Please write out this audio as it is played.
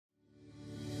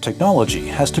Technology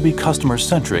has to be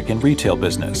customer-centric in retail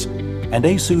business, and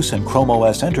ASUS and Chrome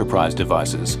OS enterprise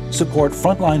devices support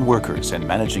frontline workers in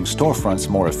managing storefronts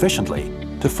more efficiently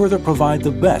to further provide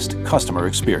the best customer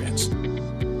experience.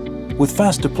 With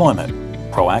fast deployment,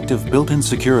 proactive built-in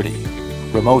security,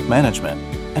 remote management,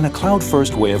 and a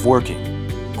cloud-first way of working,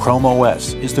 Chrome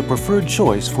OS is the preferred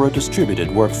choice for a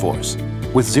distributed workforce.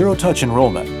 With zero-touch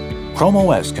enrollment, Chrome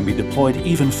OS can be deployed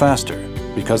even faster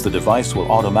because the device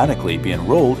will automatically be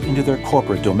enrolled into their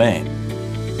corporate domain.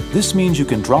 This means you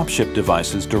can drop-ship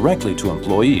devices directly to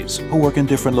employees who work in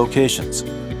different locations,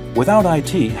 without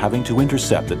IT having to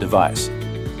intercept the device.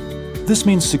 This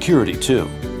means security too.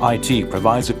 IT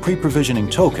provides a pre-provisioning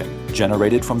token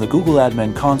generated from the Google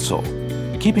Admin Console,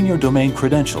 keeping your domain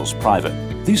credentials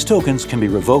private. These tokens can be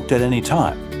revoked at any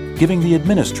time, giving the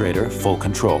administrator full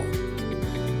control.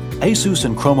 ASUS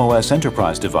and Chrome OS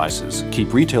enterprise devices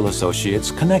keep retail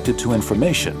associates connected to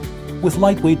information with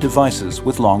lightweight devices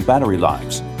with long battery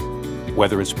lives.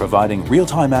 Whether it's providing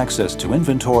real-time access to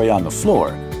inventory on the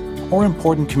floor or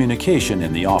important communication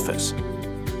in the office.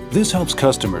 This helps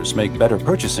customers make better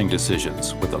purchasing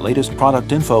decisions with the latest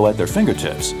product info at their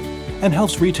fingertips and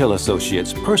helps retail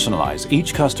associates personalize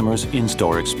each customer's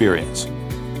in-store experience.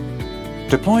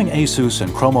 Deploying ASUS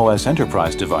and Chrome OS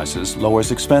enterprise devices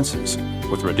lowers expenses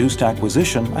with reduced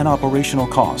acquisition and operational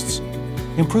costs,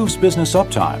 improves business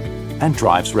uptime, and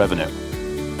drives revenue.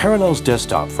 Parallels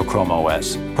Desktop for Chrome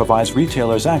OS provides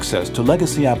retailers access to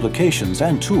legacy applications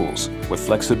and tools with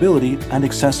flexibility and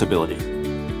accessibility.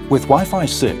 With Wi-Fi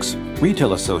 6,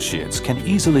 retail associates can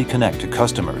easily connect to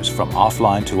customers from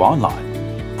offline to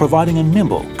online, providing a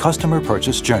nimble customer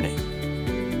purchase journey.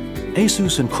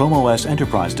 ASUS and Chrome OS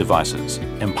enterprise devices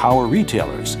empower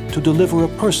retailers to deliver a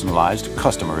personalized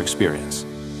customer experience.